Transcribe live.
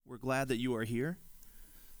glad that you are here,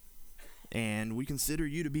 and we consider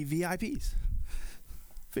you to be VIPs.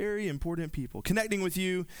 Very important people. Connecting with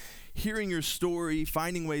you, hearing your story,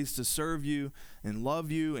 finding ways to serve you and love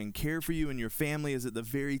you and care for you and your family is at the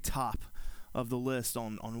very top of the list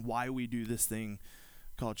on why we do this thing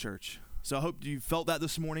called church. So I hope you felt that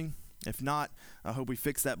this morning. If not, I hope we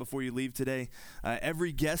fix that before you leave today.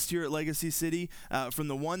 Every guest here at Legacy City, from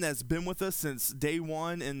the one that's been with us since day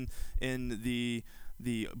one in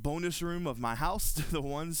the bonus room of my house, to the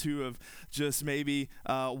ones who have just maybe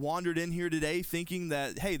wandered in here today thinking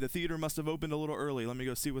that, hey, the theater must have opened a little early. Let me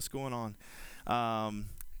go see what's going on.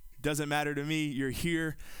 Doesn't matter to me. You're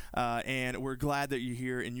here, and we're glad that you're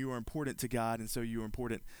here, and you are important to God, and so you are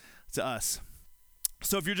important to us.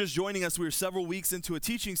 So if you're just joining us, we're several weeks into a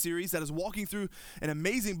teaching series that is walking through an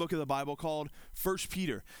amazing book of the Bible called 1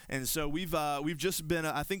 Peter. And so we've just been,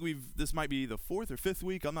 I think this might be the fourth or fifth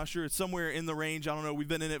week. I'm not sure. It's somewhere in the range. I don't know. We've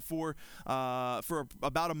been in it for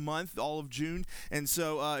about a month, all of June. And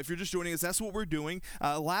so if you're just joining us, that's what we're doing.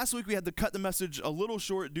 Last week we had to cut the message a little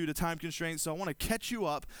short due to time constraints. So I want to catch you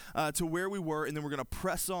up to where we were, and then we're going to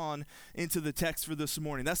press on into the text for this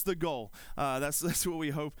morning. That's the goal. That's what we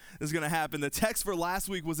hope is going to happen. The text for last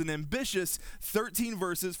week was an ambitious 13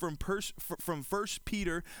 verses from 1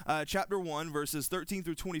 Peter chapter 1, verses 13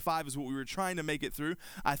 through 25 is what we were trying to make it through.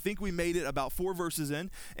 I think we made it about 4 verses in,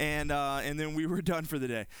 and then we were done for the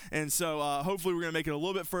day. And so hopefully we're going to make it a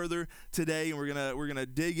little bit further today, and we're gonna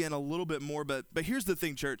dig in a little bit more. But here's the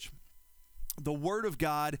thing, church. The Word of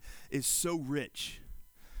God is so rich.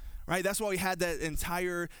 Right? That's why we had that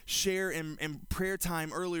entire share and prayer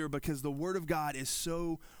time earlier, because the Word of God is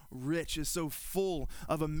so rich, is so full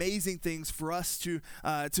of amazing things for us to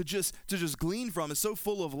just glean from. It's so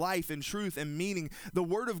full of life and truth and meaning. The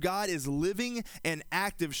Word of God is living and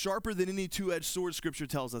active, sharper than any two-edged sword, Scripture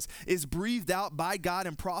tells us. Is breathed out by God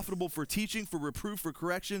and profitable for teaching, for reproof, for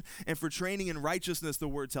correction, and for training in righteousness, the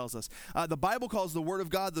Word tells us. The Bible calls the Word of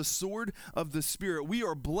God the sword of the Spirit. We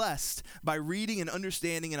are blessed by reading and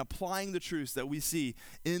understanding and applying the truths that we see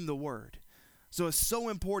in the Word. So it's so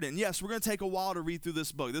important. Yes, we're going to take a while to read through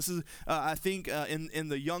this book. This is, I think, in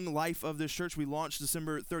the young life of this church, we launched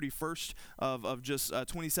December 31st of just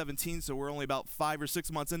 2017, so we're only about 5 or 6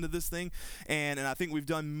 months into this thing, and I think we've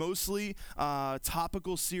done mostly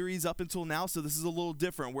topical series up until now, so this is a little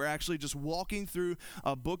different. We're actually just walking through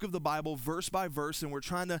a book of the Bible verse by verse, and we're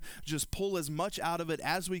trying to just pull as much out of it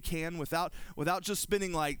as we can without just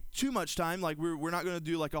spending like too much time. Like we're not going to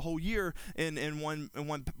do like a whole year in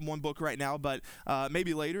one book right now, but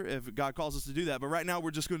maybe later if God calls us to do that. But right now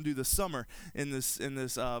we're just going to do the summer in this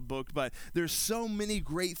book. But there's so many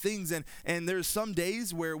great things, and there's some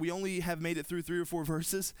days where we only have made it through 3 or 4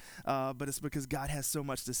 verses, but it's because God has so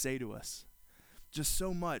much to say to us. Just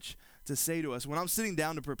so much to say to us. When I'm sitting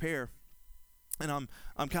down to prepare, and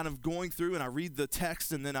I'm kind of going through, and I read the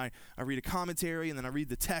text, and then I read a commentary, and then I read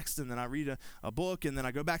the text, and then I read a book, and then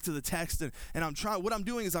I go back to the text, and I'm trying. What I'm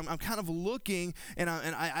doing is I'm kind of looking, and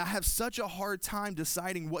I have such a hard time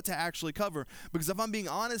deciding what to actually cover, because if I'm being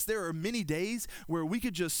honest, there are many days where we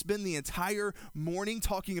could just spend the entire morning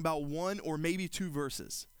talking about 1 or maybe 2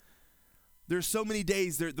 verses. There's so many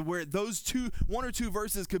days where those 1 or 2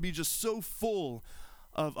 verses could be just so full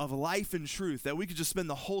of life and truth that we could just spend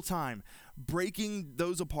the whole time breaking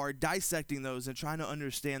those apart, dissecting those, and trying to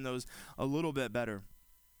understand those a little bit better.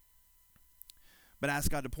 But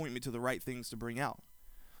ask God to point me to the right things to bring out.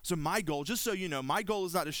 So my goal, just so you know, my goal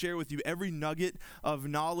is not to share with you every nugget of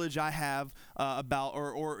knowledge I have about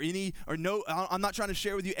I'm not trying to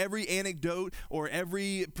share with you every anecdote or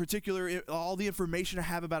every particular, all the information I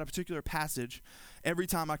have about a particular passage every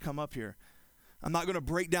time I come up here. I'm not going to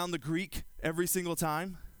break down the Greek every single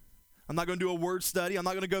time. I'm not going to do a word study. I'm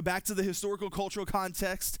not going to go back to the historical, cultural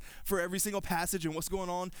context for every single passage and what's going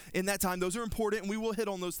on in that time. Those are important, and we will hit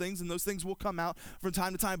on those things, and those things will come out from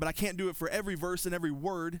time to time, but I can't do it for every verse and every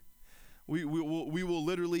word. We will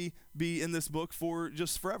literally be in this book for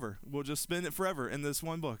just forever. We'll just spend it forever in this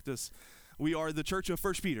one book. We are the church of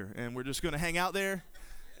 1 Peter, and we're just going to hang out there,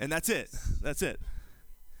 and that's it. That's it.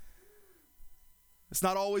 It's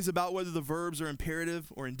not always about whether the verbs are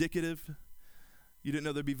imperative or indicative. You didn't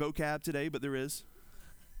know there'd be vocab today, but there is.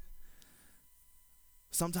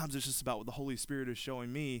 Sometimes it's just about what the Holy Spirit is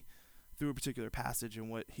showing me through a particular passage and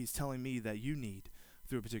what He's telling me that you need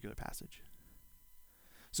through a particular passage.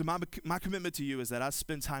 So my commitment to you is that I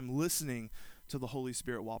spend time listening to the Holy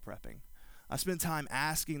Spirit while prepping. I spend time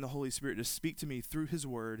asking the Holy Spirit to speak to me through His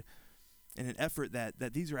Word in an effort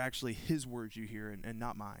that these are actually His words you hear and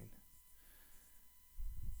not mine.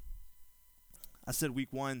 I said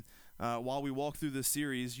week 1, while we walk through this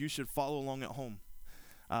series, you should follow along at home.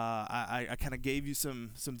 I kind of gave you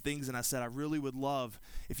some things, and I said I really would love,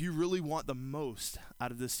 if you really want the most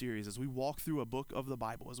out of this series, as we walk through a book of the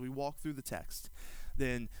Bible, as we walk through the text,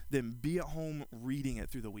 then be at home reading it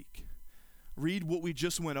through the week. Read what we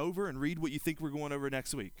just went over and read what you think we're going over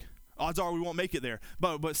next week. Odds are we won't make it there,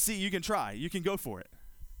 but see, you can try. You can go for it.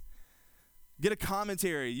 Get a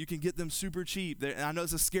commentary. You can get them super cheap. And I know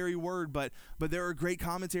it's a scary word, but there are great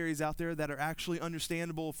commentaries out there that are actually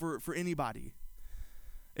understandable for anybody.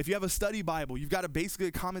 If you have a study Bible, you've got basically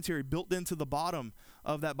a commentary built into the bottom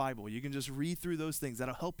of that Bible. You can just read through those things.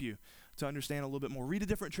 That'll help you to understand a little bit more. Read a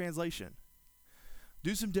different translation.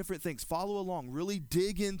 Do some different things. Follow along. Really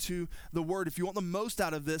dig into the Word. If you want the most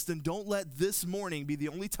out of this, then don't let this morning be the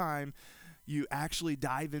only time you actually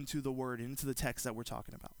dive into the Word, into the text that we're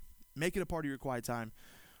talking about. Make it a part of your quiet time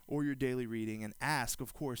or your daily reading, and ask,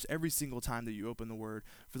 of course, every single time that you open the Word,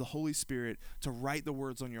 for the Holy Spirit to write the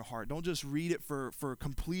words on your heart. Don't just read it for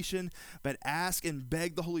completion, but ask and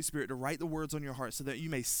beg the Holy Spirit to write the words on your heart so that you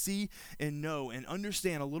may see and know and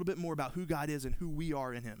understand a little bit more about who God is and who we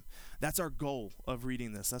are in Him. That's our goal of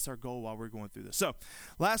reading this. That's our goal while we're going through this. So,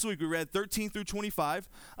 last week we read 13 through 25.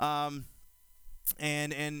 We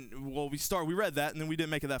read that, and then we didn't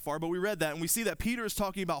make it that far, but we read that, and we see that Peter is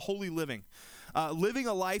talking about holy living. Living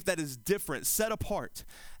a life that is different, set apart,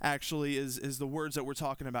 actually, is the words that we're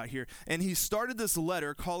talking about here. And he started this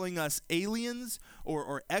letter calling us aliens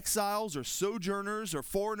or exiles or sojourners or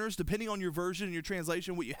foreigners, depending on your version and your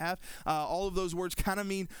translation, what you have. All of those words kind of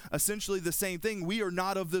mean essentially the same thing. We are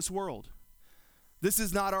not of this world. This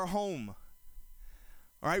is not our home.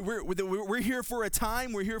 All right, we're here for a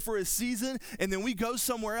time, we're here for a season, and then we go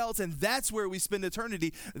somewhere else, and that's where we spend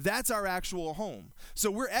eternity. That's our actual home.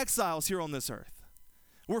 So we're exiles here on this earth.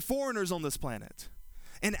 We're foreigners on this planet.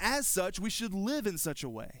 And as such, we should live in such a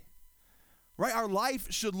way. Right? Our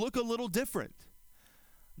life should look a little different.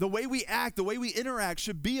 The way we act, the way we interact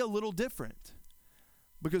should be a little different,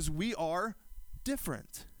 because we are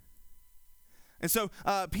different. And so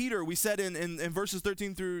Peter, we said in verses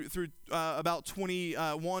 13 through about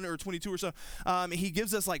 21 or 22 or so, he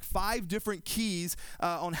gives us like 5 different keys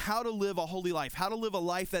on how to live a holy life, how to live a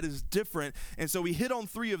life that is different. And so we hit on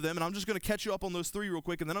 3 of them, and I'm just going to catch you up on those 3 real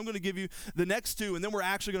quick, and then I'm going to give you the next 2, and then we're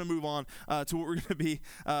actually going to move on to what we're going to be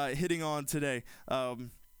hitting on today.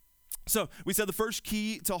 So we said the first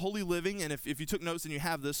key to holy living, and if you took notes, then you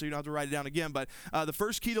have this, so you don't have to write it down again, but the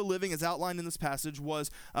first key to living as outlined in this passage was,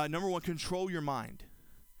 number 1, control your mind.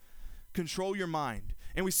 Control your mind.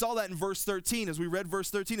 And we saw that in verse 13. As we read verse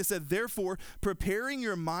 13, it said, therefore, preparing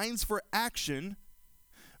your minds for action,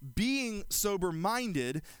 being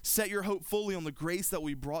sober-minded, set your hope fully on the grace that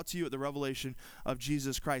we brought to you at the revelation of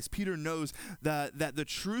Jesus Christ. Peter knows that the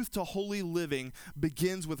truth to holy living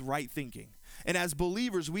begins with right thinking. And as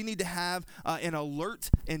believers, we need to have an alert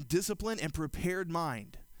and disciplined and prepared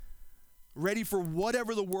mind, ready for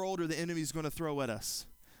whatever the world or the enemy is going to throw at us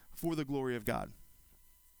for the glory of God.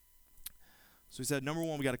 So we said, number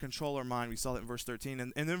 1, we got to control our mind. We saw that in verse 13.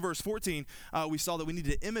 And then verse 14, we saw that we need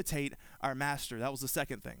to imitate our master. That was the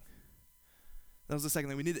second thing.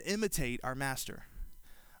 We need to imitate our master.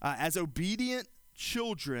 As obedient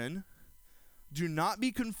children, do not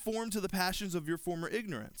be conformed to the passions of your former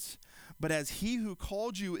ignorance. But as he who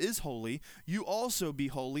called you is holy, you also be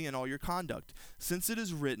holy in all your conduct. Since it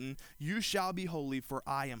is written, you shall be holy, for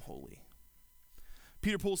I am holy.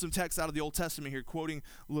 Peter pulls some text out of the Old Testament here, quoting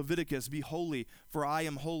Leviticus, be holy, for I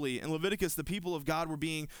am holy. In Leviticus, the people of God were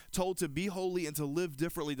being told to be holy and to live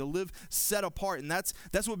differently, to live set apart. And that's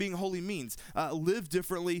what being holy means. Live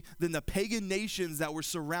differently than the pagan nations that were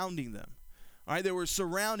surrounding them. All right, they were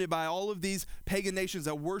surrounded by all of these pagan nations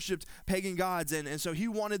that worshiped pagan gods, and so he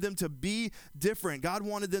wanted them to be different. God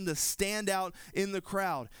wanted them to stand out in the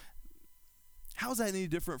crowd. How is that any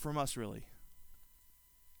different from us, really?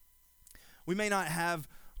 We may not have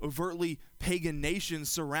overtly pagan nations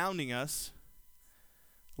surrounding us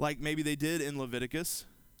like maybe they did in Leviticus,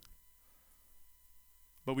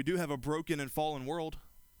 but we do have a broken and fallen world.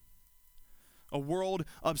 A world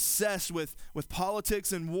obsessed with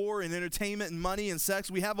politics and war and entertainment and money and sex.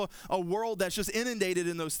 We have a world that's just inundated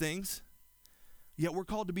in those things. Yet we're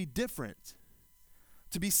called to be different,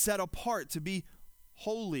 to be set apart, to be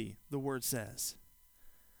holy, the word says.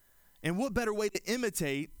 And what better way to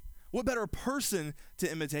imitate, what better person to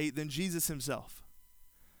imitate than Jesus himself?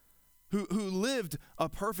 Who lived a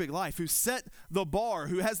perfect life, who set the bar,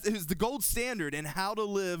 who's the gold standard in how to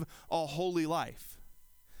live a holy life.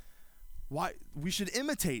 Why we should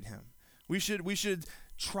imitate him. We should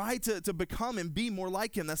try to become and be more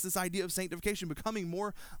like him. That's this idea of sanctification, becoming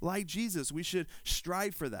more like Jesus. We should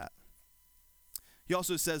strive for that. He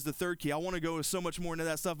also says the third key. I want to go so much more into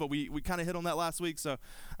that stuff, but we kind of hit on that last week, so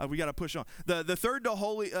we got to push on. The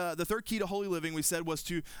third key to holy living, we said, was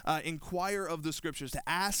to inquire of the Scriptures, to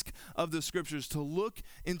ask of the Scriptures, to look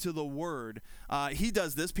into the Word. He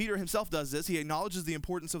does this. Peter himself does this. He acknowledges the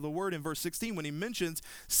importance of the Word in verse 16 when he mentions,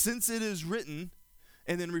 since it is written,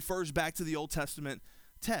 and then refers back to the Old Testament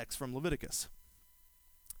text from Leviticus.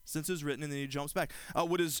 Since it's written, and then he jumps back.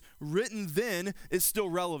 What is written then is still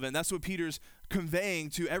relevant. That's what Peter's conveying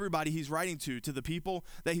to everybody he's writing to the people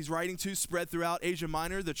that he's writing to spread throughout Asia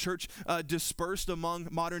Minor, the church dispersed among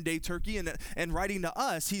modern-day Turkey, and writing to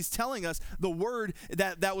us, he's telling us the word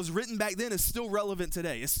that was written back then is still relevant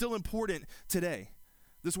today. It's still important today.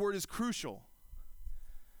 This word is crucial.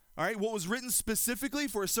 All right, what was written specifically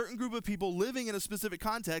for a certain group of people living in a specific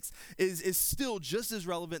context is still just as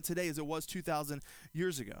relevant today as it was 2,000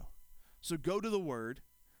 years ago. So go to the Word,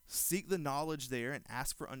 seek the knowledge there, and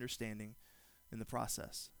ask for understanding in the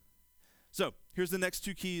process. So here's the next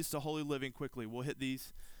two keys to holy living quickly. We'll hit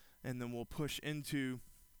these, and then we'll push into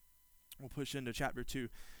chapter 2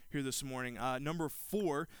 here this morning. Number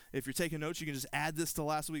 4, if you're taking notes, you can just add this to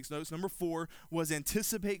last week's notes. Number 4 was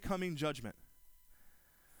anticipate coming judgment.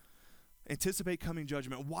 Anticipate coming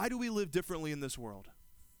judgment. Why do we live differently in this world?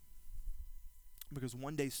 Because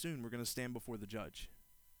one day soon we're going to stand before the judge.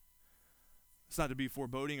 It's not to be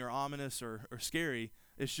foreboding or ominous or scary.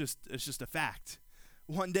 It's just a fact.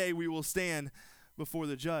 One day we will stand before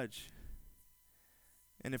the judge.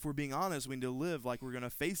 And if we're being honest, we need to live like we're going to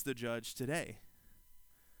face the judge today.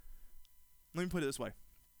 Let me put it this way.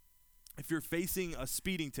 If you're facing a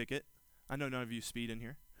speeding ticket, I know none of you speed in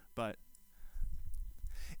here, but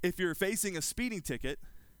if you're facing a speeding ticket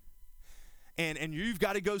and you've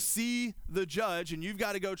got to go see the judge and you've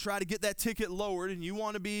got to go try to get that ticket lowered and you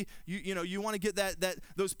want to be you want to get that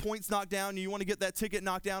those points knocked down and you want to get that ticket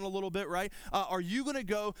knocked down a little bit, right? Are you going to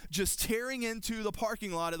go just tearing into the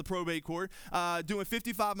parking lot at the probate court doing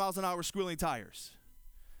 55 miles an hour squealing tires?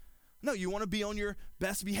 No, you want to be on your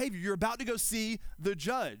best behavior. You're about to go see the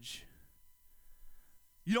judge.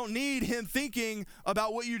 You don't need him thinking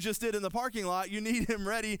about what you just did in the parking lot. You need him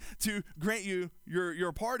ready to grant you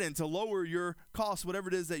your pardon, to lower your costs, whatever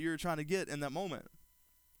it is that you're trying to get in that moment.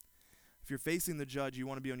 If you're facing the judge, you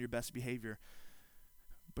want to be on your best behavior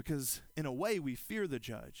because, in a way, we fear the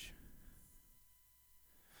judge.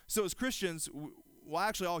 So as Christians, well,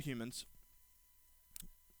 actually all humans,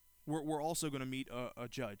 we're also going to meet a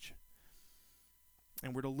judge.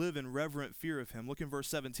 And we're to live in reverent fear of him. Look in verse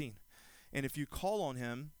 17. And if you call on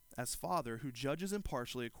him as Father, who judges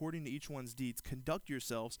impartially according to each one's deeds, conduct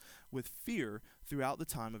yourselves with fear throughout the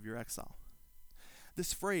time of your exile.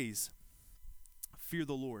 This phrase, fear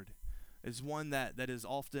the Lord, is one that is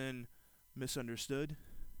often misunderstood,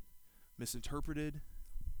 misinterpreted.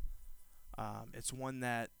 It's one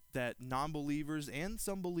that non-believers and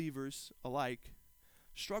some believers alike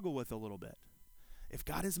struggle with a little bit. If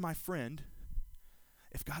God is my friend,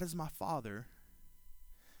 if God is my Father,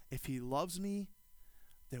 if he loves me,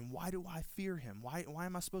 then why do I fear him? Why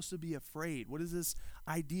am I supposed to be afraid? What is this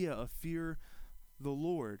idea of fear the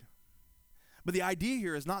Lord? But the idea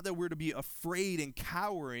here is not that we're to be afraid and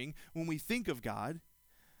cowering when we think of God,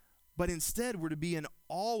 but instead we're to be in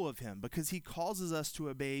awe of him because he causes us to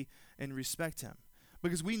obey and respect him.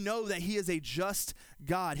 Because we know that he is a just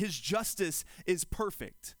God. His justice is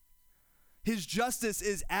perfect. His justice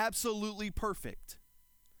is absolutely perfect.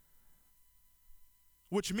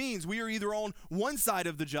 Which means we are either on one side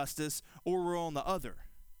of the justice or we're on the other.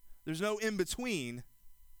 There's no in between.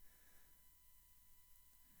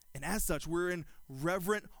 And as such, we're in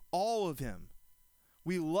reverent awe of him.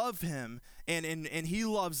 We love him and he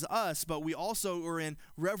loves us, but we also are in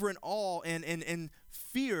reverent awe and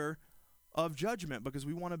fear of judgment because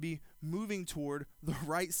we want to be moving toward the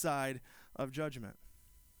right side of judgment.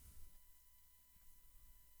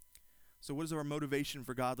 So what is our motivation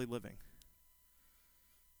for godly living?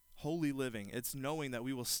 Holy living. It's knowing that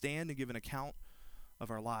we will stand and give an account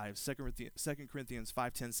of our lives. 2 Corinthians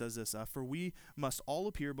 5:10 says this, for we must all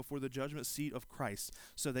appear before the judgment seat of Christ,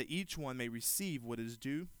 so that each one may receive what is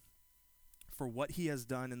due for what he has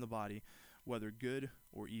done in the body, whether good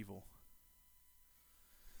or evil.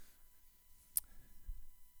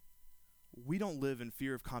 We don't live in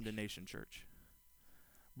fear of condemnation, church,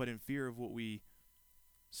 but in fear of what we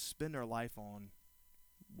spend our life on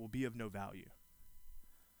will be of no value.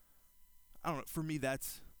 I don't know, for me,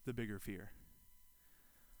 that's the bigger fear.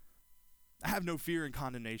 I have no fear in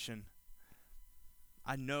condemnation.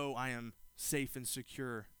 I know I am safe and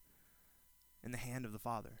secure in the hand of the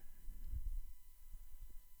Father.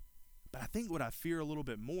 But I think what I fear a little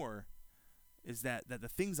bit more is that the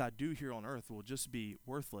things I do here on earth will just be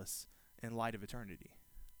worthless in light of eternity.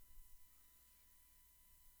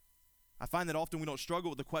 I find that often we don't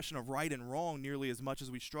struggle with the question of right and wrong nearly as much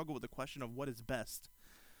as we struggle with the question of what is best.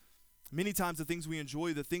 Many times the things we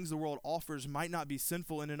enjoy, the things the world offers, might not be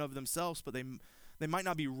sinful in and of themselves, but they might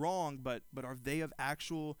not be wrong, but are they of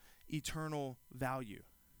actual eternal value?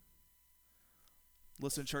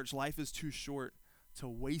 Listen, church, life is too short to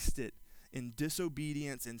waste it in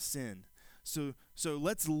disobedience and sin. So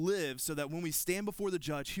let's live so that when we stand before the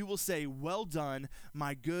judge, he will say, "Well done,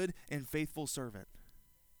 my good and faithful servant."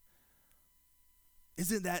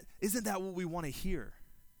 Isn't that what we want to hear?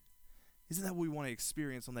 Isn't that what we want to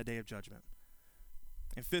experience on that day of judgment?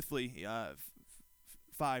 And fifthly,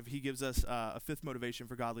 5, he gives us a fifth motivation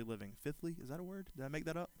for godly living. Fifthly, is that a word? Did I make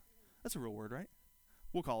that up? That's a real word, right?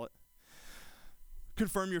 We'll call it.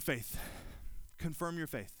 Confirm your faith. Confirm your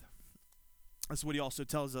faith. That's what he also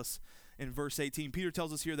tells us in verse 18. Peter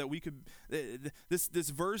tells us here that we could, this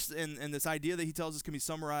verse and this idea that he tells us can be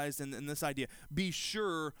summarized in this idea. Be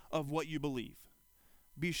sure of what you believe.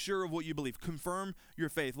 Be sure of what you believe. Confirm your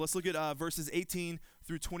faith. Let's look at verses 18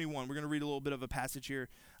 through 21. We're going to read a little bit of a passage here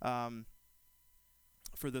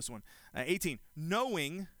for this one. 18,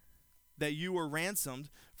 knowing that you were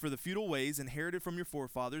ransomed for the futile ways inherited from your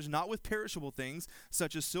forefathers, not with perishable things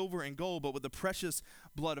such as silver and gold, but with the precious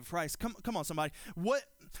blood of Christ. Come on, somebody.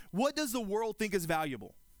 What does the world think is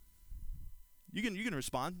valuable? You can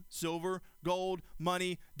respond. Silver, gold,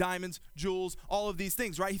 money, diamonds, jewels, all of these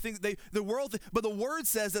things, right? But the word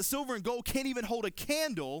says that silver and gold can't even hold a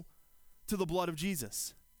candle to the blood of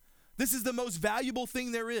Jesus. This is the most valuable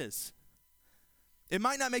thing there is. It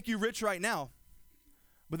might not make you rich right now,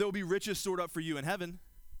 but there will be riches stored up for you in heaven,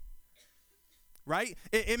 right?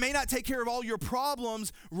 It may not take care of all your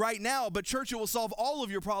problems right now, but church, it will solve all of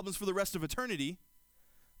your problems for the rest of eternity.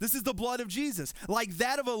 This is the blood of Jesus, like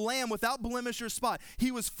that of a lamb without blemish or spot. He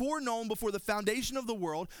was foreknown before the foundation of the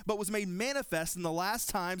world, but was made manifest in the last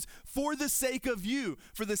times for the sake of you,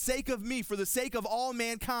 for the sake of me, for the sake of all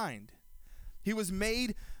mankind. He was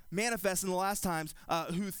made manifest in the last times,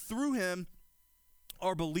 who through him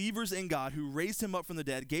are believers in God, who raised him up from the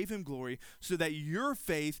dead, gave him glory, so that your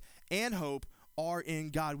faith and hope are in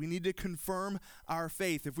God. We need to confirm our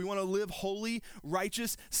faith. If we want to live holy,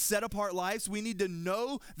 righteous, set-apart lives, we need to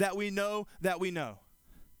know that we know that we know.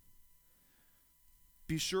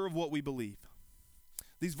 Be sure of what we believe.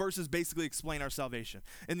 These verses basically explain our salvation.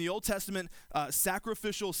 In the Old Testament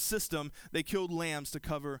sacrificial system, they killed lambs to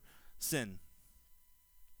cover sin.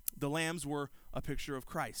 The lambs were a picture of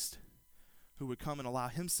Christ, who would come and allow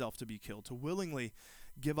himself to be killed, to willingly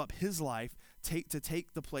give up his life, to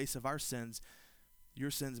take the place of our sins,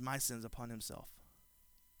 your sins, my sins, upon himself.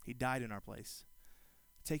 He died in our place,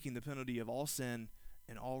 taking the penalty of all sin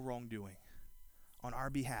and all wrongdoing on our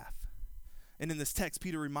behalf. And in this text,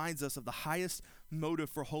 Peter reminds us of the highest motive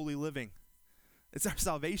for holy living. It's our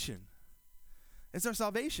salvation. It's our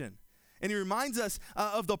salvation. And he reminds us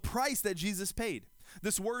of the price that Jesus paid.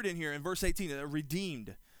 This word in here in verse 18,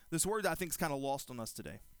 redeemed, this word I think is kind of lost on us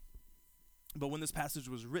today. But when this passage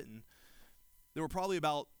was written, there were probably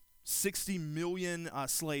about 60 million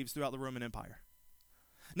slaves throughout the Roman Empire.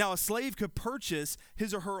 Now, a slave could purchase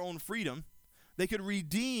his or her own freedom. They could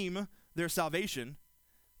redeem their salvation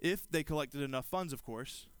if they collected enough funds, of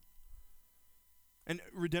course. And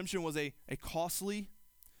redemption was a costly,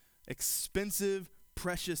 expensive,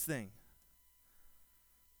 precious thing.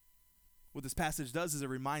 What this passage does is it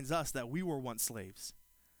reminds us that we were once slaves.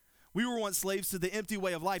 We were once slaves to the empty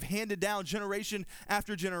way of life handed down generation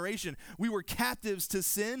after generation. We were captives to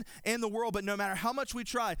sin and the world, but no matter how much we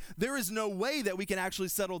try, there is no way that we can actually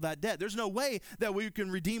settle that debt. There's no way that we can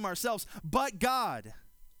redeem ourselves, but God.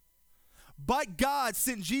 But God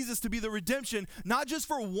sent Jesus to be the redemption, not just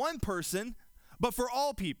for one person, but for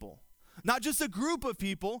all people. Not just a group of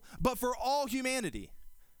people, but for all humanity.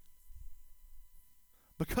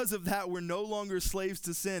 Because of that, we're no longer slaves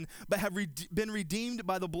to sin, but have been redeemed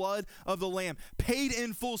by the blood of the Lamb. Paid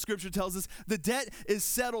in full, Scripture tells us. The debt is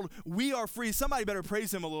settled. We are free. Somebody better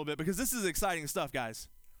praise him a little bit, because this is exciting stuff, guys.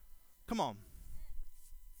 Come on.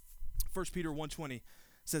 1 Peter 1:20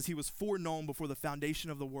 says he was foreknown before the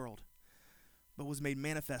foundation of the world, but was made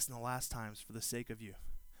manifest in the last times for the sake of you.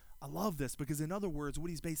 I love this, because in other words,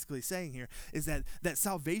 what he's basically saying here is that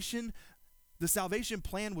salvation, the salvation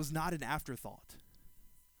plan was not an afterthought.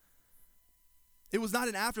 It was not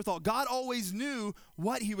an afterthought. God always knew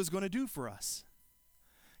what he was going to do for us.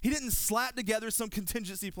 He didn't slap together some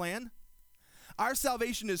contingency plan. Our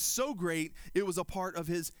salvation is so great, it was a part of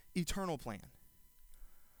his eternal plan.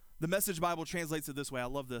 The Message Bible translates it this way. I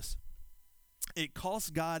love this. It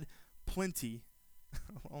cost God plenty.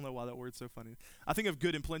 I don't know why that word's so funny. I think of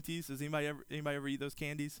good and plenties. Does anybody ever eat those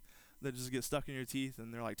candies that just get stuck in your teeth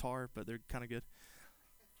and they're like tar, but they're kind of good?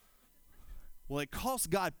 Well, it costs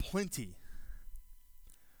God plenty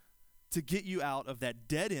to get you out of that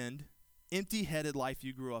dead end, empty-headed life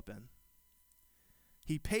you grew up in.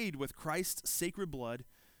 He paid with Christ's sacred blood,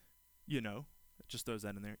 just throws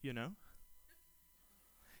that in there,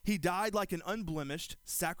 He died like an unblemished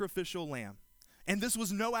sacrificial lamb. And this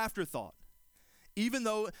was no afterthought. Even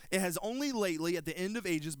though it has only lately, at the end of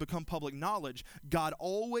ages, become public knowledge, God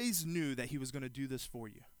always knew that he was going to do this for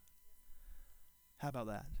you. How about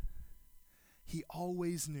that? He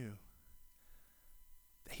always knew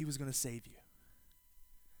that he was going to save you.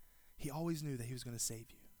 He always knew that he was going to save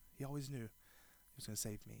you. He always knew he was going to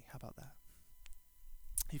save me. How about that?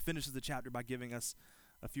 He finishes the chapter by giving us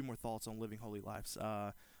a few more thoughts on living holy lives.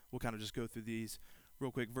 We'll kind of just go through these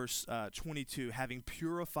real quick. Verse 22, having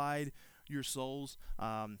purified your souls.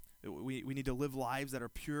 We need to live lives that are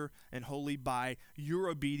pure and holy by your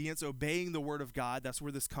obedience, obeying the word of God. That's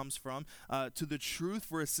where this comes from. To the truth,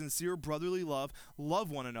 for a sincere brotherly love,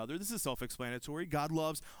 love one another. This is self-explanatory. God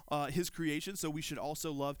loves his creation, so we should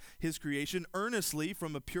also love his creation earnestly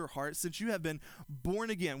from a pure heart. Since you have been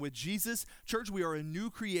born again with Jesus, church, we are a new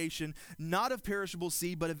creation, not of perishable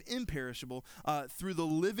seed, but of imperishable, through the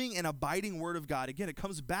living and abiding word of God. Again, it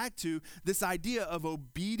comes back to this idea of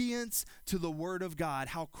obedience to the word of God.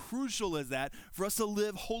 How crucial is that for us to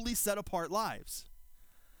live holy, set apart lives?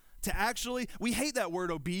 To actually, we hate that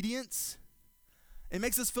word obedience. It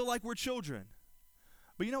makes us feel like we're children.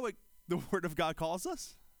 But you know what the word of God calls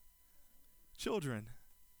us? Children.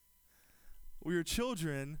 We are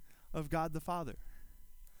children of God the Father.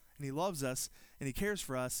 And he loves us, and he cares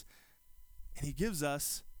for us, and he gives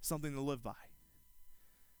us something to live by.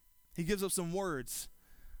 He gives us some words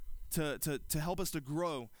to help us to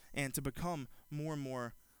grow and to become more and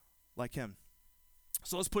more like him.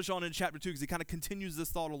 So let's push on into chapter 2 because he kind of continues this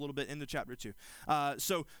thought a little bit into chapter 2.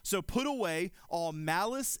 So put away all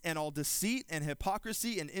malice and all deceit and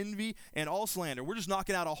hypocrisy and envy and all slander. We're just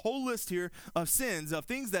knocking out a whole list here of sins, of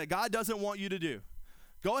things that God doesn't want you to do.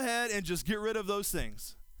 Go ahead and just get rid of those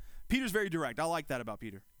things. Peter's very direct. I like that about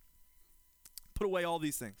Peter. Put away all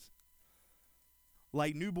these things.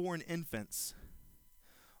 Like newborn infants,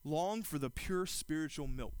 long for the pure spiritual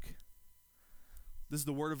milk. This is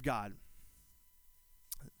the word of God,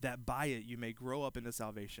 that by it you may grow up into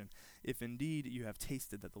salvation, if indeed you have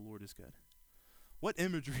tasted that the Lord is good. What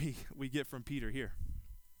imagery we get from Peter here.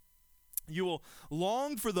 You will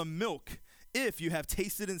long for the milk if you have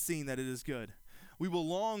tasted and seen that it is good. We will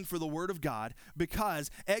long for the word of God because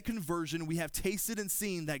at conversion we have tasted and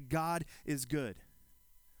seen that God is good.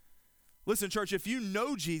 Listen, church, if you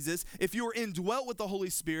know Jesus, if you are indwelt with the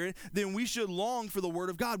Holy Spirit, then we should long for the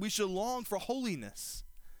word of God. We should long for holiness.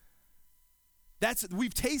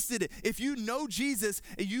 We've tasted it. If you know Jesus,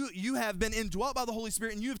 you have been indwelt by the Holy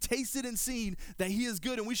Spirit, and you have tasted and seen that he is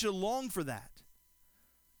good, and we should long for that.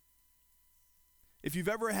 If you've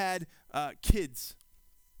ever had kids,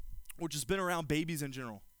 or just been around babies in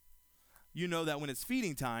general, you know that when it's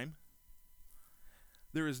feeding time,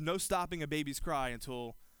 there is no stopping a baby's cry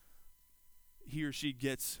until he or she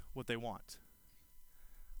gets what they want,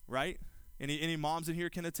 right? Any moms in here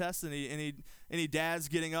can attest. Any dads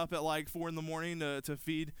getting up at like 4 a.m. to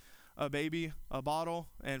feed a baby a bottle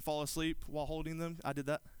and fall asleep while holding them? I did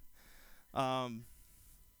that.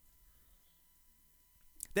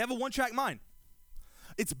 They have a one-track mind.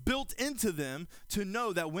 It's built into them to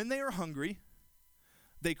know that when they are hungry,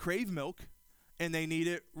 they crave milk and they need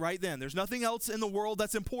it right then. There's nothing else in the world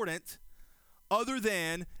that's important other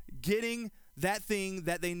than getting that thing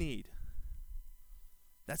that they need.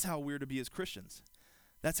 That's how we're to be as Christians.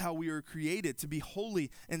 That's how we are created, to be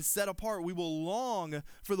holy and set apart. We will long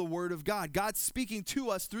for the word of God. God speaking to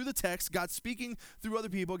us through the text, God speaking through other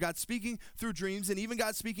people, God speaking through dreams, and even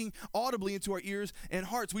God speaking audibly into our ears and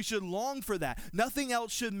hearts. We should long for that. Nothing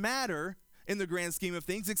else should matter in the grand scheme of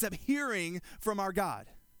things except hearing from our God.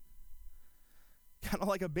 Kind of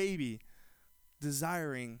like a baby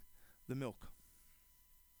desiring the milk.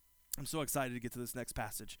 I'm so excited to get to this next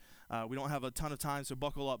passage. We don't have a ton of time, so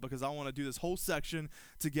buckle up because I want to do this whole section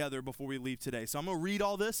together before we leave today. So I'm going to read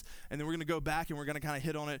all this, and then we're going to go back and we're going to kind of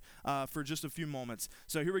hit on it for just a few moments.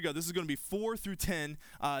 So here we go. This is going to be 4 through 10.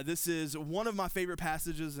 This is one of my favorite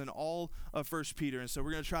passages in all of 1 Peter, and so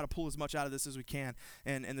we're going to try to pull as much out of this as we can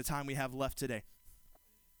in the time we have left today.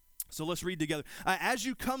 So let's read together. As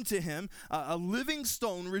you come to him, a living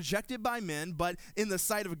stone rejected by men, but in the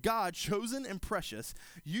sight of God, chosen and precious,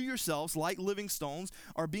 you yourselves, like living stones,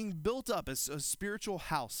 are being built up as a spiritual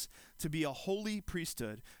house to be a holy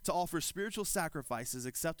priesthood, to offer spiritual sacrifices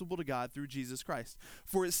acceptable to God through Jesus Christ.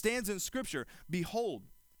 For it stands in Scripture, behold,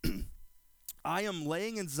 I am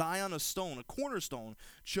laying in Zion a stone, a cornerstone,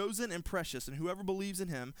 chosen and precious, and whoever believes in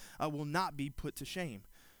him will not be put to shame.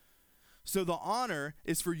 So the honor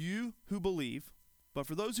is for you who believe, but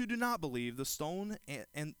for those who do not believe, the stone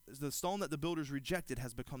and the stone that the builders rejected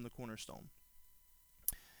has become the cornerstone,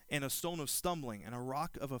 and a stone of stumbling and a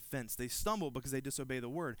rock of offense. They stumble because they disobey the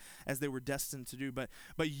word, as they were destined to do. But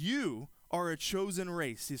you are a chosen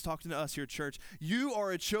race. He's talking to us here, church. You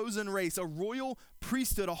are a chosen race, a royal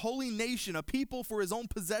priesthood, a holy nation, a people for his own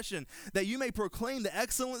possession, that you may proclaim the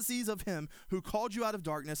excellencies of him who called you out of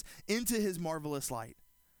darkness into his marvelous light.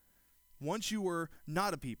 Once you were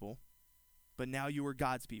not a people, but now you are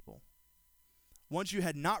God's people. Once you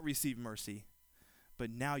had not received mercy,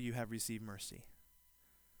 but now you have received mercy.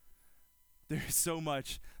 There's so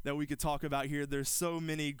much that we could talk about here. There's so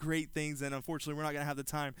many great things, and unfortunately, we're not going to have the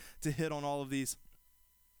time to hit on all of these.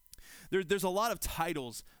 There's a lot of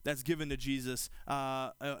titles that's given to Jesus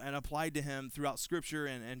and applied to him throughout Scripture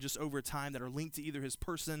and just over time that are linked to either his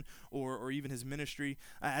person or even his ministry.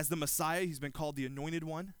 As the Messiah, he's been called the Anointed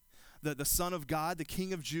One, the Son of God, the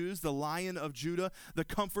King of Jews, the Lion of Judah, the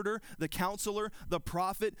Comforter, the Counselor, the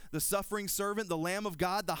Prophet, the Suffering Servant, the Lamb of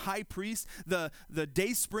God, the High Priest, the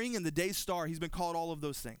Day Spring, and the Day Star. He's been called all of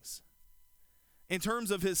those things. In terms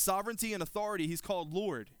of his sovereignty and authority, he's called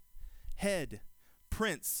Lord, Head,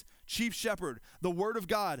 Prince, Chief Shepherd, the Word of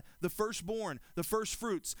God, the Firstborn, the First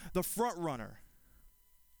Fruits, the Front Runner.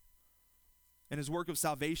 In his work of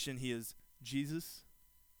salvation, he is Jesus,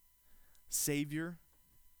 Savior,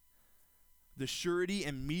 the surety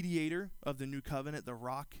and mediator of the new covenant, the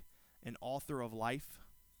rock and author of life.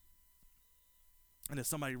 And as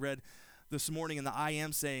somebody read this morning in the I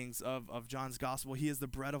am sayings of John's gospel, he is the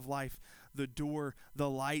bread of life, the door, the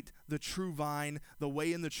light, the true vine, the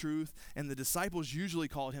way and the truth. And the disciples usually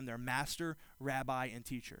called him their master, rabbi, and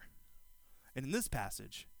teacher. And in this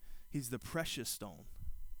passage, he's the precious stone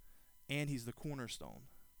and he's the cornerstone.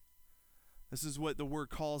 This is what the word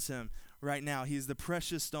calls him right now. He is the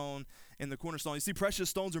precious stone and the cornerstone. You see, precious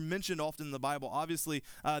stones are mentioned often in the Bible. Obviously,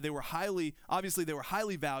 they were highly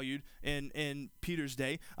valued in Peter's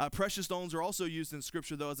day. Precious stones are also used in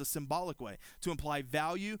Scripture, though, as a symbolic way to imply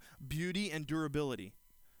value, beauty, and durability.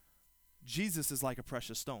 Jesus is like a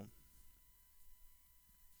precious stone.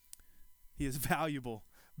 He is valuable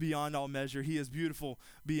beyond all measure. He is beautiful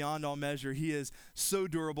beyond all measure. He is so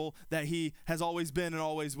durable that he has always been and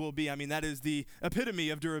always will be. I mean, that is the epitome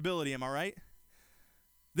of durability. Am I right?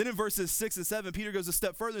 Then in verses 6 and 7, Peter goes a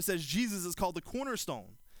step further and says Jesus is called the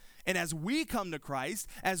cornerstone. And as we come to Christ,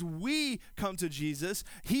 as we come to Jesus,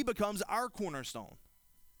 he becomes our cornerstone.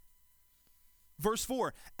 Verse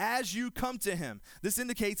 4, as you come to him. This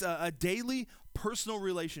indicates a daily personal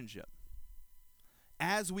relationship.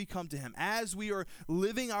 As we come to him, as we are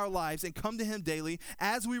living our lives and come to him daily,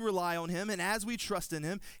 as we rely on him and as we trust in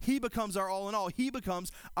him, he becomes our all in all. He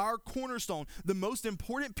becomes our cornerstone, the most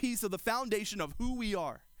important piece of the foundation of who we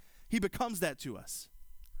are. He becomes that to us.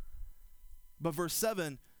 But verse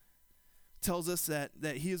 7 tells us that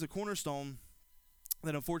he is a cornerstone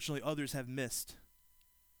that unfortunately others have missed.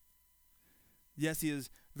 Yes, he is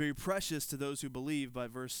very precious to those who believe, but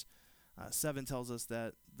verse 7 tells us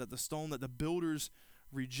that the stone that the builders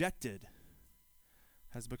rejected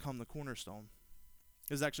has become the cornerstone.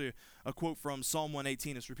 There's actually a quote from Psalm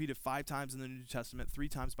 118. It's repeated 5 times in the New Testament, 3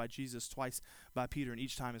 times by Jesus, twice by Peter, and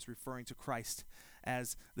each time it's referring to Christ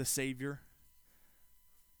as the Savior,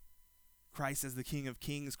 Christ as the King of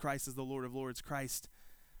Kings, Christ as the Lord of Lords, Christ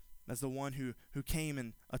as the one who came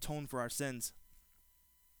and atoned for our sins.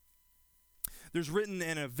 There's written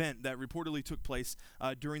an event that reportedly took place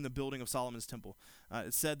during the building of Solomon's temple.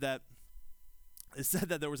 It said that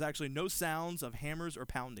there was actually no sounds of hammers or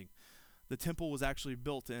pounding. The temple was actually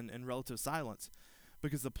built in relative silence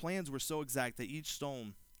because the plans were so exact that each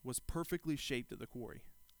stone was perfectly shaped at the quarry.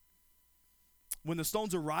 When the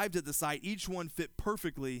stones arrived at the site, each one fit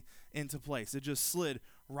perfectly into place. It just slid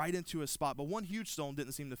right into a spot, but one huge stone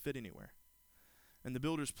didn't seem to fit anywhere. And the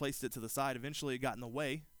builders placed it to the side. Eventually, it got in the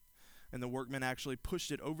way, and the workmen actually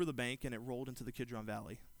pushed it over the bank, and it rolled into the Kidron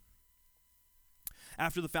Valley.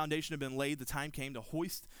 After the foundation had been laid, the time came to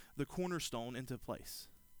hoist the cornerstone into place.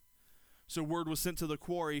 So word was sent to the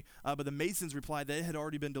quarry, but the masons replied that it had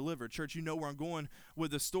already been delivered. Church, you know where I'm going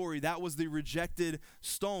with the story. That was the rejected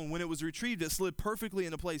stone. When it was retrieved, it slid perfectly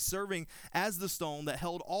into place, serving as the stone that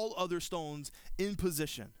held all other stones in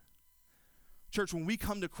position. Church, when we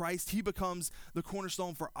come to Christ, he becomes the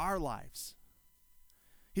cornerstone for our lives.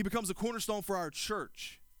 He becomes the cornerstone for our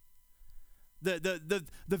church. The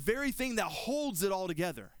very thing that holds it all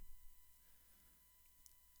together.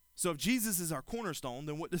 So if Jesus is our cornerstone,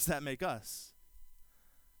 then what does that make us?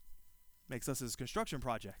 Makes us his construction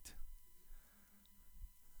project.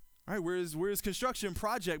 All right, where's construction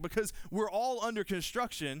project? Because we're all under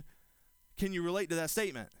construction. Can you relate to that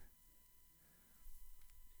statement?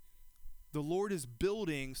 The Lord is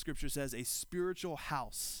building, Scripture says, a spiritual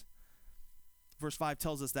house. Verse 5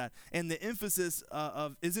 tells us that. And the emphasis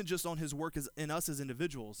of isn't just on his work in us as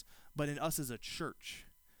individuals, but in us as a church.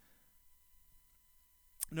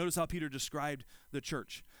 Notice how Peter described the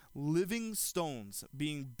church. Living stones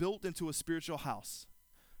being built into a spiritual house.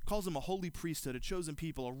 Calls them a holy priesthood, a chosen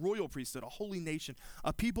people, a royal priesthood, a holy nation,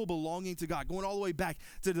 a people belonging to God. Going all the way back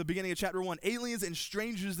to the beginning of chapter 1. Aliens and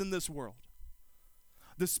strangers in this world.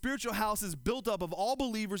 The spiritual house is built up of all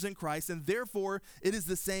believers in Christ, and therefore it is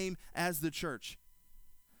the same as the church.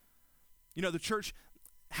 You know, the church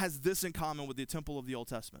has this in common with the temple of the Old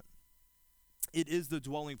Testament. It is the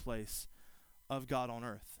dwelling place of God on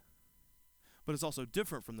earth. But it's also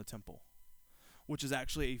different from the temple, which is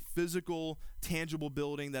actually a physical, tangible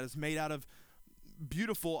building that is made out of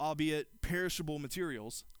beautiful, albeit perishable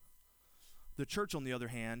materials. The church, on the other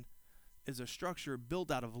hand, is a structure built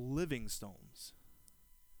out of living stones.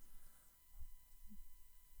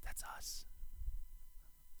 That's us.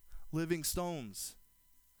 Living stones.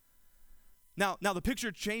 Now the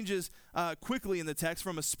picture changes quickly in the text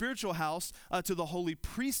from a spiritual house to the holy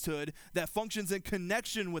priesthood that functions in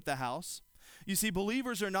connection with the house. You see,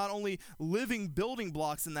 believers are not only living building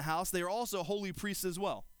blocks in the house, they are also holy priests as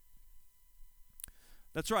well.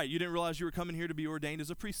 That's right. You didn't realize you were coming here to be ordained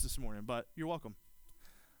as a priest this morning, but you're welcome.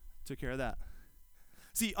 Took care of that.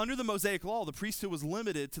 See, under the Mosaic law, the priesthood was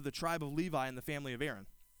limited to the tribe of Levi and the family of Aaron.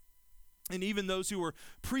 And even those who were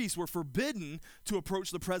priests were forbidden to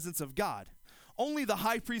approach the presence of God. Only the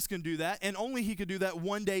high priest can do that, and only he could do that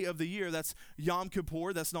one day of the year. That's Yom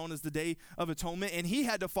Kippur, that's known as the Day of Atonement, and he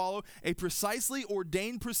had to follow a precisely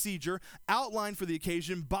ordained procedure outlined for the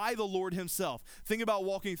occasion by the Lord himself. Think about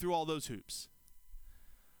walking through all those hoops.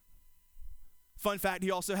 Fun fact, he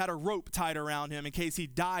also had a rope tied around him in case he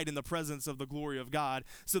died in the presence of the glory of God,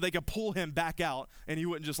 so they could pull him back out and he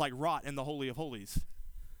wouldn't just like rot in the Holy of Holies.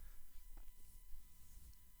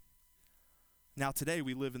 Now today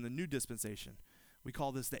we live in the new dispensation. We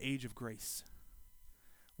call this the age of grace,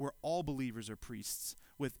 where all believers are priests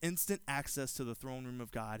with instant access to the throne room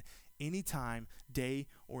of God anytime, day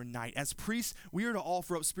or night. As priests, we are to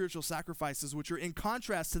offer up spiritual sacrifices, which are in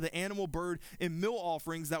contrast to the animal, bird, and meal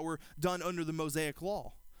offerings that were done under the Mosaic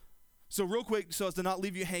law. So real quick, so as to not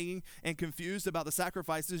leave you hanging and confused about the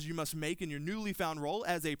sacrifices you must make in your newly found role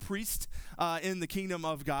as a priest in the kingdom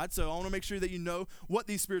of God. So I want to make sure that you know what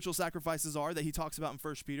these spiritual sacrifices are that he talks about in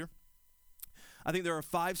 1 Peter. I think there are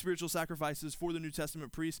 5 spiritual sacrifices for the New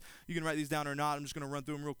Testament priests. You can write these down or not. I'm just going to run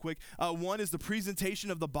through them real quick. One is the presentation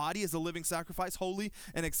of the body as a living sacrifice, holy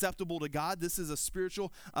and acceptable to God. This is a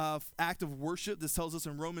spiritual act of worship. This tells us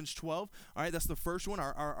in Romans 12. All right, that's the first one.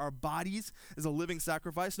 Our bodies is a living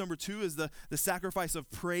sacrifice. Number 2 is the sacrifice of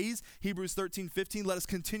praise. Hebrews 13:15. Let us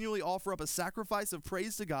continually offer up a sacrifice of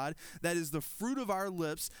praise to God that is the fruit of our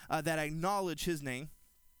lips that acknowledge his name.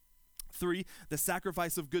 3, the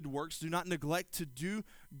sacrifice of good works. Do not neglect to do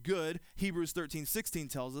good, Hebrews 13:16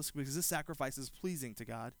 tells us, because this sacrifice is pleasing to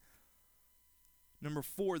God. Number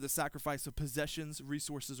 4, the sacrifice of possessions,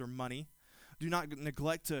 resources, or money. Do not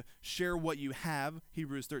neglect to share what you have,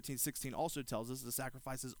 Hebrews 13:16 also tells us the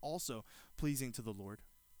sacrifice is also pleasing to the Lord.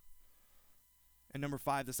 And number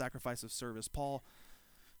 5, the sacrifice of service. Paul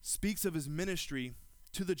speaks of his ministry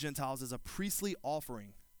to the Gentiles as a priestly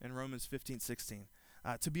offering in Romans 15:16.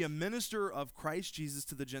 To be a minister of Christ Jesus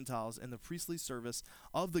to the Gentiles in the priestly service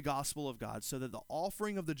of the gospel of God, so that the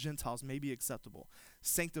offering of the Gentiles may be acceptable,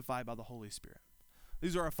 sanctified by the Holy Spirit.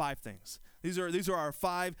 These are our 5 things. These are our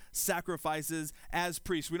 5 sacrifices as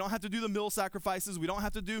priests. We don't have to do the meal sacrifices. We don't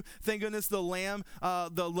have to do, thank goodness, the lamb,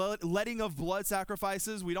 the letting of blood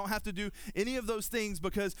sacrifices. We don't have to do any of those things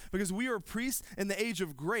because we are priests in the age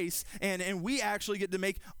of grace, and we actually get to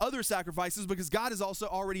make other sacrifices because God has also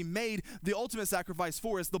already made the ultimate sacrifice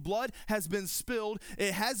for us. The blood has been spilled,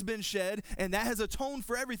 it has been shed, and that has atoned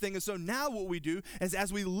for everything. And so now what we do is,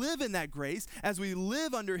 as we live in that grace, as we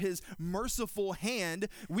live under his merciful hand,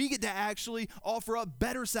 we get to actually actually offer up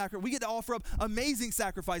better sacrifice. We get to offer up amazing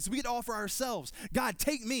sacrifices. We get to offer ourselves. God,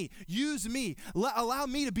 take me, use me, allow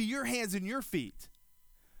me to be your hands and your feet.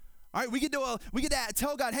 All right, we get to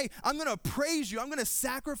tell God, hey, I'm going to praise you. I'm going to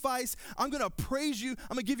sacrifice. I'm going to praise you.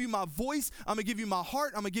 I'm going to give you my voice. I'm going to give you my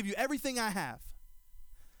heart. I'm going to give you everything I have.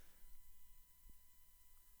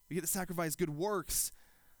 We get to sacrifice good works,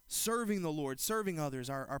 serving the Lord, serving others,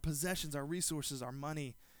 our possessions, our resources, our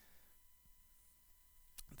money.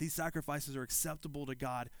 These sacrifices are acceptable to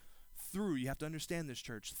God through, you have to understand this,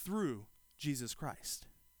 church, through Jesus Christ.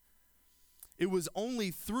 It was only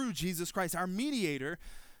through Jesus Christ, our mediator,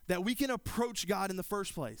 that we can approach God in the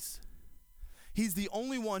first place. He's the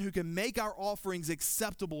only one who can make our offerings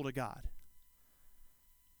acceptable to God.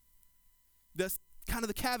 That's kind of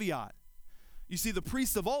the caveat. You see, the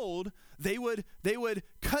priests of old, they would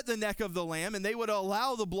cut the neck of the lamb and they would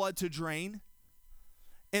allow the blood to drain.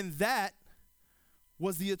 And that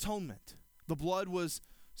was the atonement. The blood was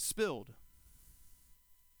spilled.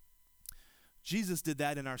 Jesus did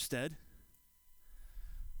that in our stead.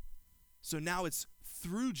 So now it's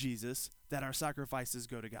through Jesus that our sacrifices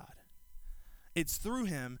go to God. It's through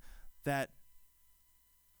him that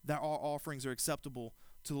our offerings are acceptable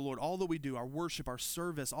to the Lord. All that we do, our worship, our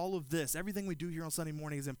service, all of this, everything we do here on Sunday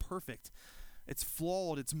morning is imperfect. It's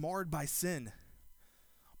flawed. It's marred by sin.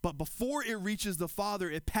 But before it reaches the Father,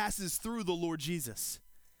 it passes through the Lord Jesus.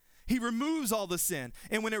 He removes all the sin.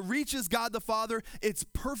 And when it reaches God the Father, it's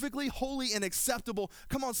perfectly holy and acceptable.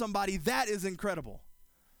 Come on, somebody, that is incredible.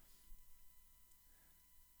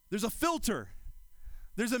 There's a filter.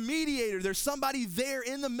 There's a mediator. There's somebody there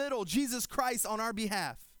in the middle, Jesus Christ on our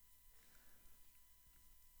behalf.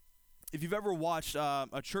 If you've ever watched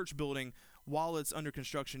a church building while it's under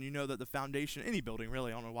construction, you know that the foundation, any building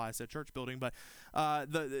really, I don't know why I said church building, but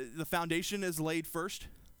the foundation is laid first,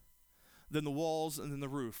 then the walls, and then the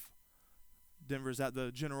roof. Denver, is that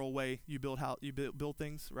the general way you build build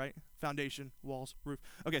things, right? Foundation, walls, roof.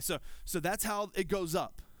 Okay, so that's how it goes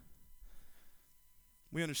up.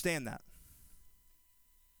 We understand that.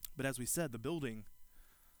 But as we said, a building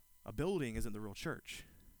isn't the real church.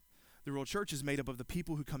 The real church is made up of the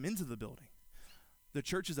people who come into the building. The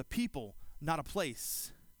church is a people, not a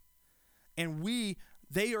place. And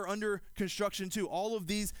they are under construction too. All of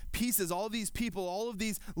these pieces, all of these people, all of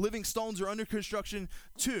these living stones are under construction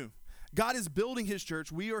too. God is building his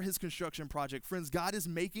church. We are his construction project. Friends, God is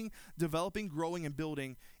making, developing, growing, and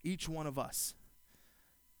building each one of us.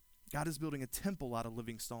 God is building a temple out of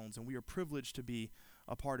living stones, and we are privileged to be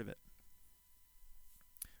a part of it.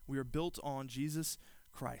 We are built on Jesus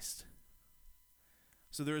Christ.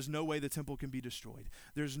 So there is no way the temple can be destroyed.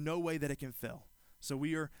 There's no way that it can fail. So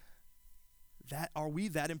are we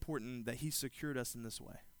that important that he secured us in this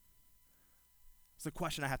way? It's the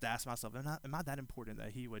question I have to ask myself. Am I that important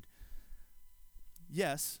that he would?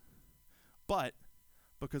 Yes, but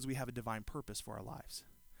because we have a divine purpose for our lives.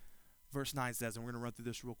 Verse 9 says, and we're going to run through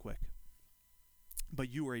this real quick. But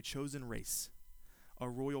you are a chosen race, a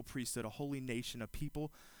royal priesthood, a holy nation, a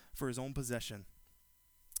people for his own possession,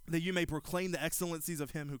 that you may proclaim the excellencies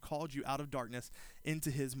of him who called you out of darkness into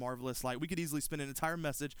his marvelous light. We could easily spend an entire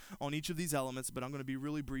message on each of these elements, but I'm going to be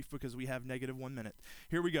really brief because we have -1 minute.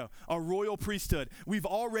 Here we go. A royal priesthood. We've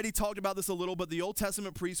already talked about this a little, but the Old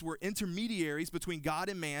Testament priests were intermediaries between God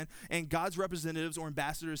and man and God's representatives or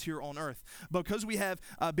ambassadors here on earth. Because we have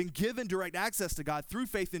been given direct access to God through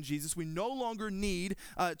faith in Jesus, we no longer need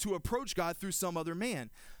to approach God through some other man.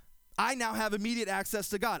 I now have immediate access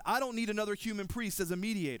to God. I don't need another human priest as a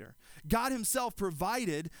mediator. God himself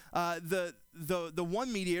provided the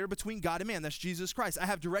one mediator between God and man. That's Jesus Christ. I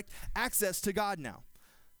have direct access to God now.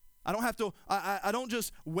 I don't have to, I don't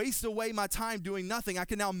just waste away my time doing nothing. I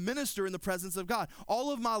can now minister in the presence of God. All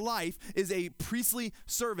of my life is a priestly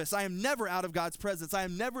service. I am never out of God's presence. I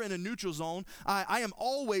am never in a neutral zone. I am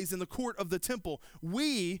always in the court of the temple.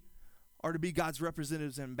 We are to be God's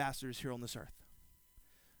representatives and ambassadors here on this earth.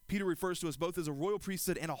 Peter refers to us both as a royal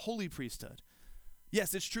priesthood and a holy priesthood.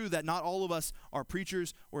 Yes, it's true that not all of us are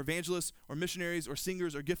preachers or evangelists or missionaries or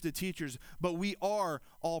singers or gifted teachers, but we are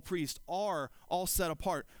all priests, are all set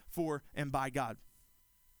apart for and by God.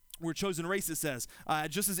 We're a chosen race, it says,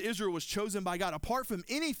 just as Israel was chosen by God, apart from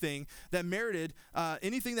anything that merited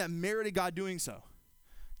God doing so.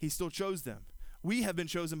 He still chose them. We have been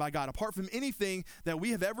chosen by God, apart from anything that we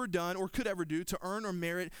have ever done or could ever do to earn or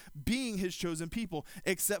merit being his chosen people,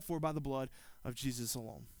 except for by the blood of Jesus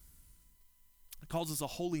alone. It calls us a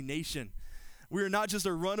holy nation. We are not just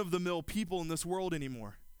a run-of-the-mill people in this world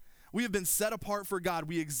anymore. We have been set apart for God.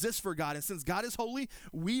 We exist for God. And since God is holy,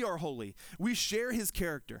 we are holy. We share his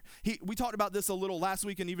character. We talked about this a little last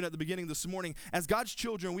week and even at the beginning this morning. As God's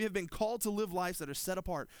children, we have been called to live lives that are set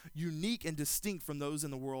apart, unique and distinct from those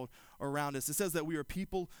in the world around us. It says that we are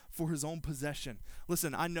people for his own possession.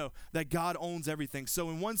 Listen, I know that God owns everything. So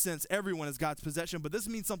in one sense, everyone is God's possession, but this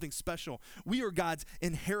means something special. We are God's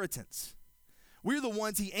inheritance. We're the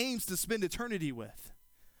ones he aims to spend eternity with.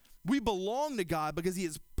 We belong to God because he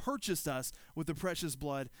has purchased us with the precious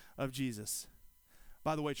blood of Jesus.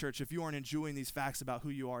 By the way, church, if you aren't enjoying these facts about who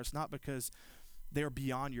you are, it's not because they're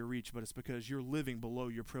beyond your reach, but it's because you're living below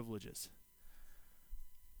your privileges.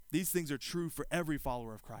 These things are true for every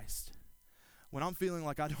follower of Christ. When I'm feeling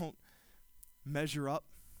like I don't measure up,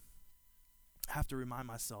 I have to remind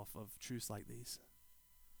myself of truths like these.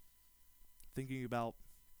 Thinking about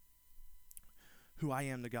who I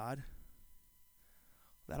am to God,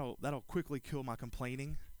 that'll quickly kill my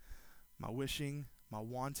complaining, my wishing, my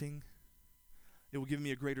wanting. It will give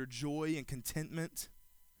me a greater joy and contentment.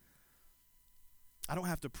 I don't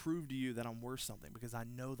have to prove to you that I'm worth something because I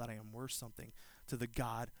know that I am worth something to the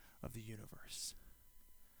God of the universe.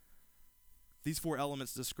 These 4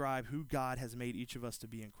 elements describe who God has made each of us to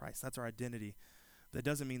be in Christ. That's our identity. That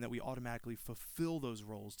doesn't mean that we automatically fulfill those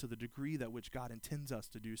roles to the degree that which God intends us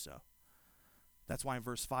to do so. That's why in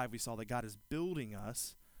verse 5 we saw that God is building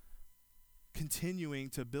us, continuing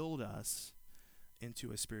to build us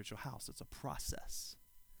into a spiritual house. It's a process.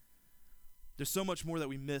 There's so much more that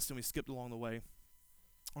we missed and we skipped along the way.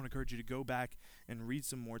 I want to encourage you to go back and read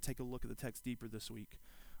some more, take a look at the text deeper this week,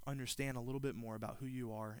 understand a little bit more about who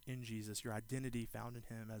you are in Jesus, your identity found in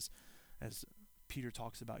him, as Peter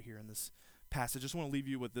talks about here in this passage. I just want to leave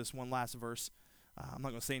you with this one last verse. I'm not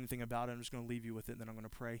going to say anything about it. I'm just going to leave you with it, and then I'm going to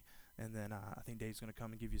pray, and then I think Dave's going to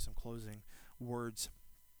come and give you some closing words.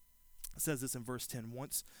 It says this in verse 10,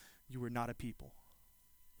 once you were not a people,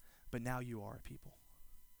 but now you are a people.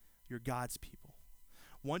 You're God's people.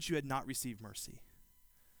 Once you had not received mercy,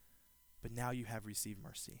 but now you have received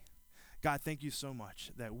mercy. God, thank you so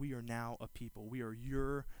much that we are now a people. We are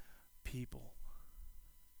your people.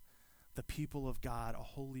 The people of God, a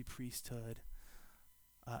holy priesthood,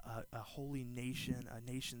 a holy nation, a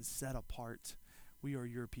nation set apart. We are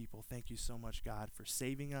your people. Thank you so much, God, for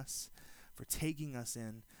saving us, for taking us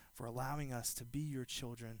in, for allowing us to be your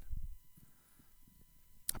children.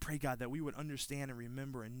 I pray, God, that we would understand and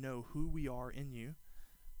remember and know who we are in you.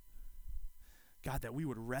 God, that we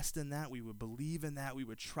would rest in that, we would believe in that, we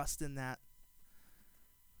would trust in that.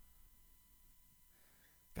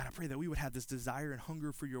 God, I pray that we would have this desire and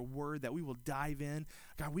hunger for your word, that we will dive in.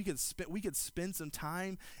 God, we could spend some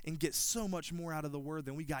time and get so much more out of the word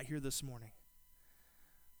than we got here this morning.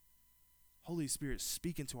 Holy Spirit,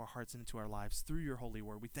 speak into our hearts and into our lives through your holy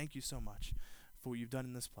word. We thank you so much for what you've done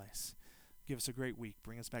in this place. Give us a great week.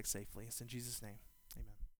 Bring us back safely. It's in Jesus' name.